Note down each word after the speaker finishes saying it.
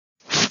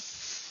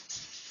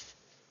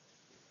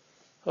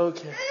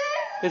Okay.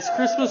 It's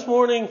Christmas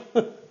morning.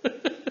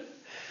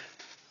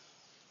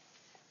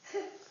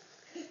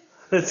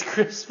 It's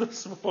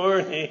Christmas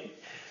morning.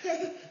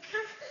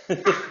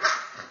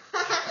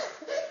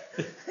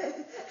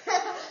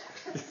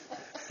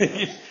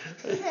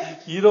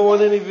 You don't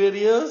want any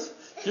videos?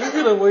 You're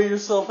going to wear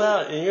yourself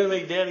out and you're going to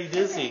make Daddy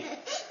dizzy.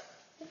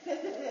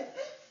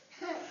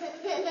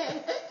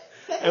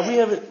 And we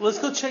haven't, let's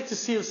go check to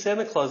see if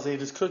Santa Claus ate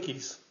his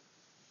cookies.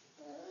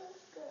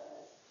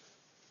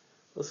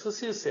 Let's go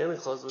see if Santa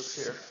Claus was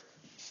here.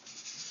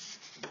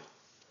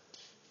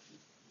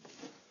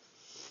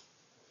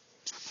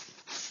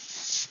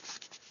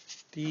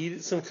 Do you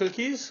eat some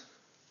cookies?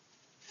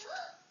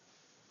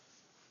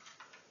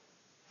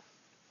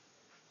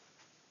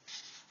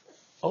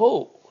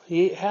 Oh,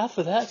 he ate half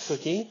of that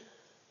cookie.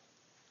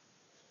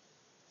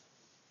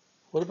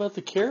 What about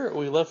the carrot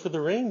we left for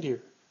the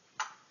reindeer?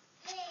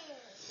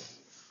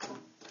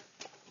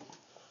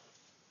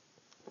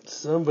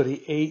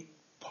 Somebody ate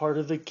part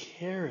of the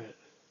carrot.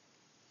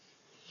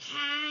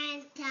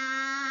 Santa.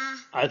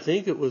 I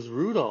think it was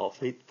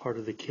Rudolph ate part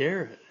of the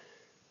carrot.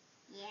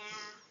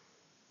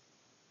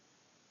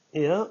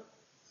 Yeah,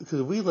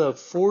 because we left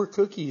 4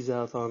 cookies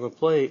out on a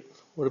plate.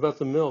 What about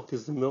the milk?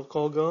 Is the milk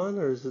all gone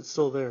or is it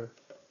still there?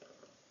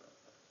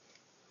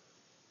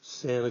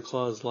 Santa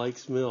Claus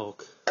likes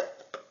milk.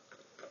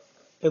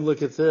 And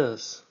look at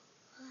this.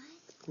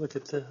 What? Look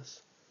at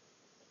this.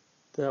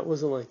 That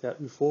wasn't like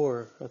that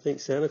before. I think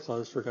Santa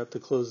Claus forgot to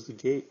close the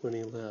gate when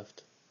he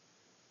left.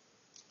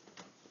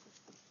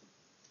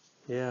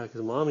 Yeah,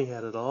 because Mommy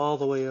had it all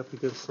the way up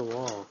against the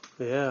wall.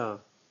 Yeah.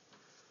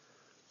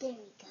 There we go.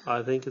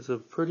 I think it's a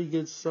pretty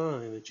good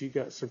sign that you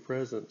got some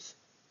presents.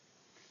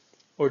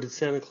 Or did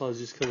Santa Claus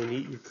just come and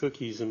eat your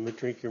cookies and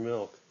drink your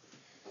milk?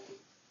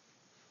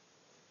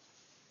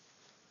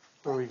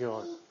 Where are we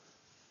going?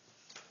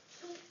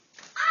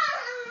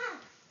 Ah!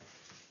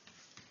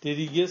 Did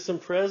he get some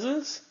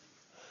presents?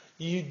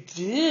 You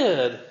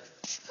did.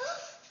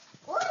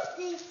 What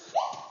is this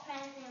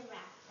present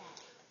wrapped up?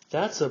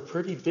 That's a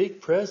pretty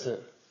big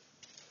present.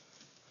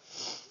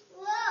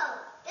 Whoa,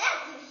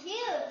 that's a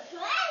huge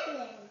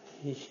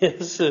present.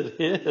 Yes, it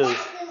is. That's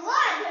a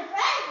large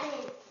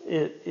present.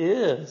 It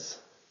is.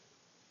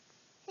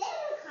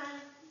 Santa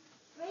Claus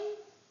bring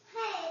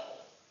hey.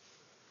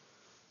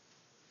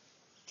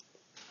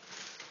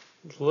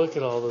 Look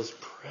at all those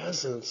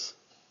presents.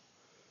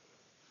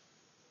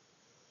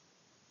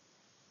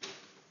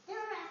 They're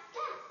wrapped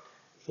up.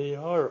 They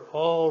are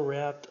all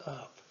wrapped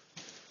up.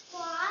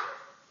 Why?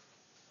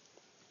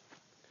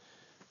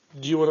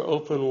 Do you want to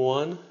open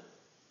one?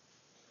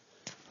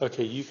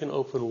 Okay, you can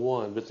open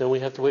one, but then we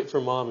have to wait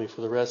for Mommy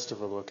for the rest of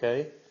them,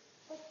 okay?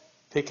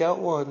 Pick out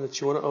one that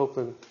you want to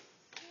open.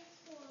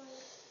 This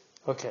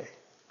one. Okay. Inside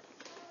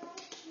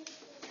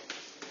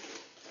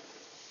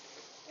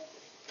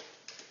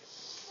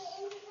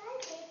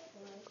this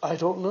one. I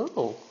don't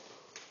know.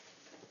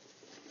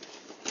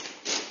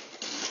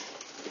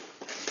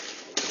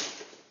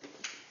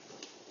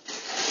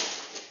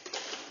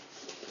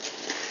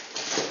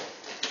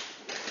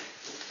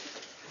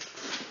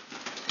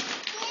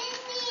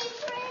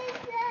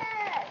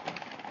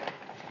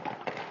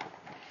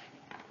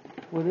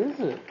 What is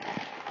it?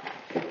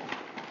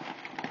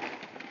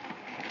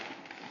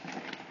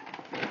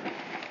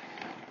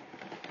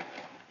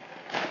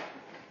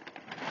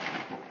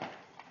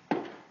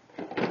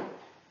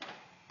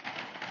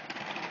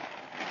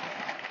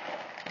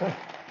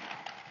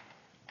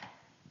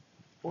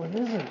 What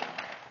is it?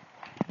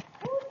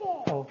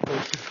 Oh,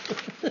 thank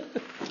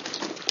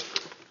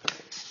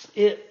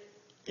you.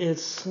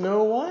 It's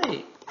Snow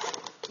White.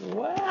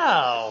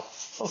 Wow.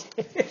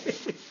 Okay.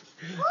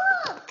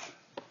 Look!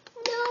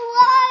 No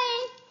way!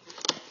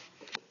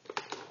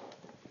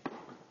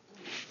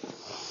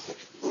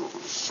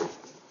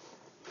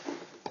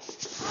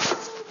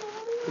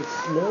 It's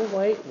Snow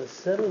White and the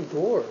 7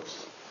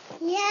 Dwarfs.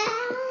 Yeah.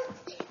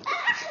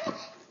 Stop!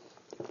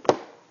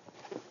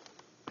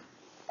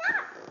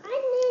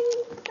 I'm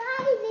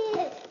inside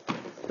it.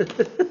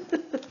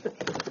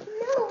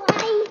 No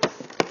way.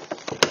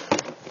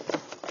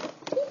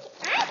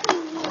 I can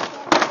use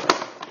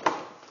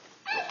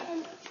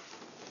it.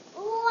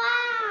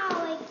 Wow,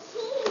 a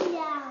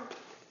kingdom.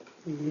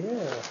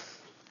 Yes.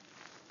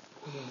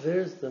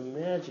 There's the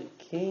Magic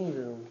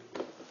Kingdom.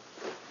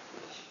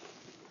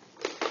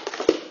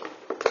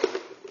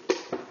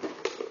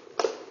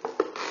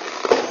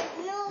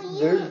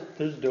 No,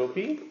 There's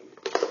Dopey.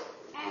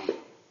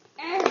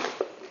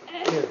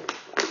 Here.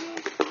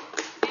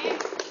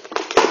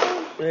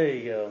 There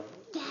you go.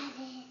 Got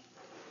it.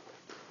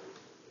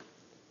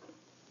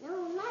 No,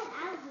 not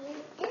out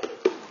here.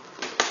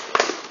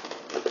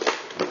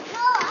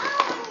 No, I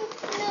want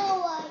Snow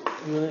White.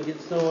 You want to get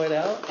Snow White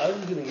out? I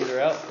was going to get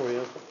her out for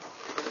you.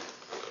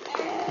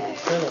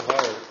 It's kind of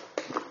hard.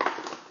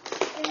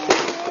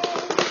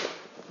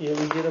 You want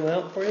me to get them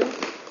out for you?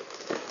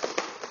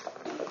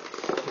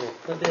 Here,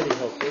 let Daddy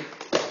help you.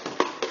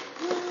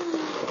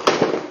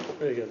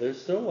 There you go.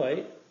 There's Snow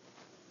White.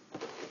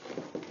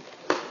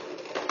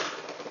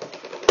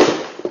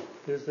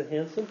 There's the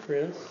handsome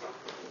prince.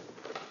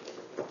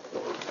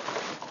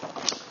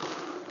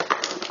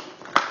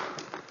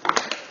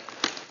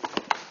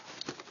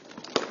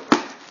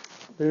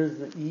 There's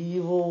the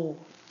evil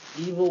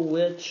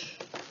witch.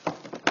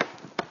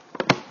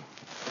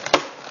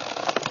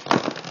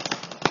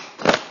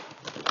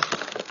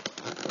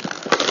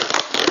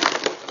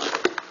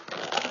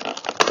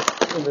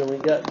 And then we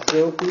got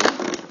Dopey.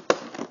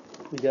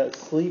 We got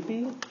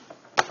Sleepy.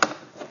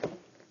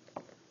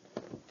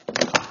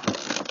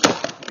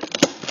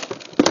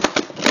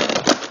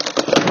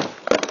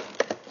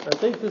 I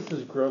think this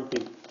is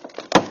Grumpy.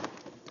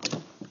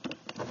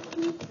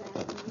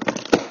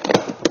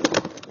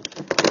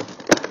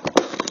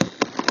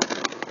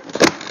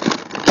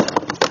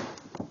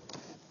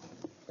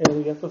 And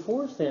we got the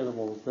forest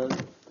animals.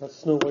 That's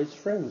Snow White's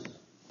friends.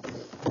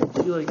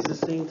 She likes to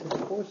sing to the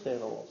forest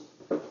animals.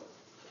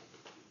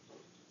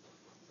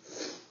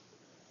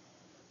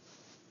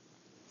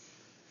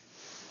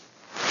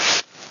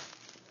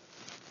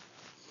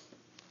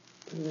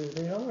 And there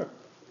they are.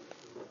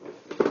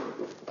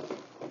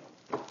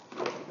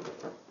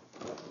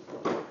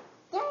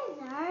 There's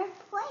our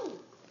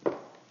place.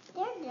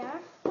 There's our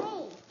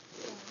place.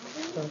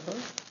 Uh-huh.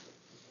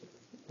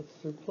 That's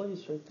their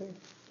place right there.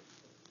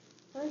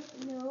 Where's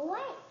Snow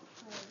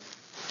White's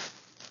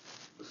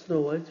place?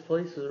 Snow White's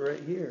place is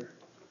right here.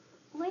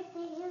 Where's the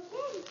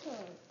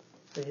handsome?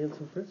 The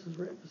handsome prince is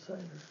right beside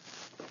her.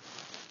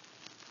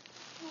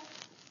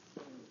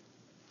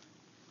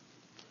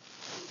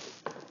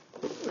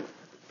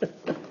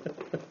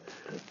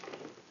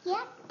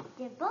 Yep,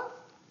 they're both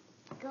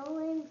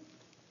going.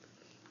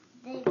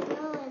 They're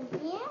going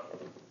here.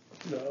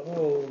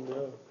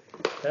 No.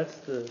 That's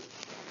the.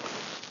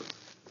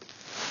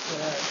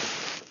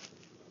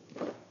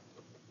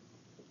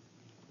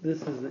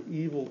 This is the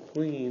evil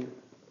queen.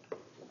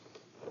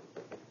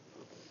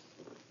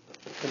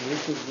 And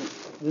this is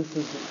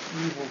the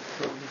evil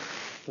queen.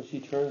 So she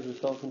turns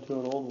herself into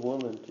an old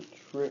woman to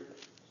trick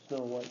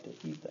Snow White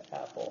to eat the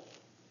apple.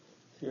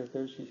 See right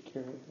there, she's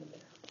carrying an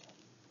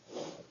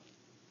apple.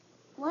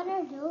 What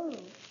are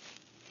those?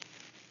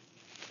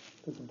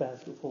 There's a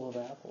basket full of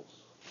apples.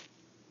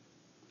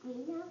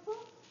 Green apple?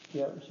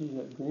 Yeah, she's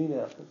got green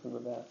apples in the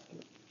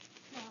basket.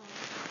 Wow.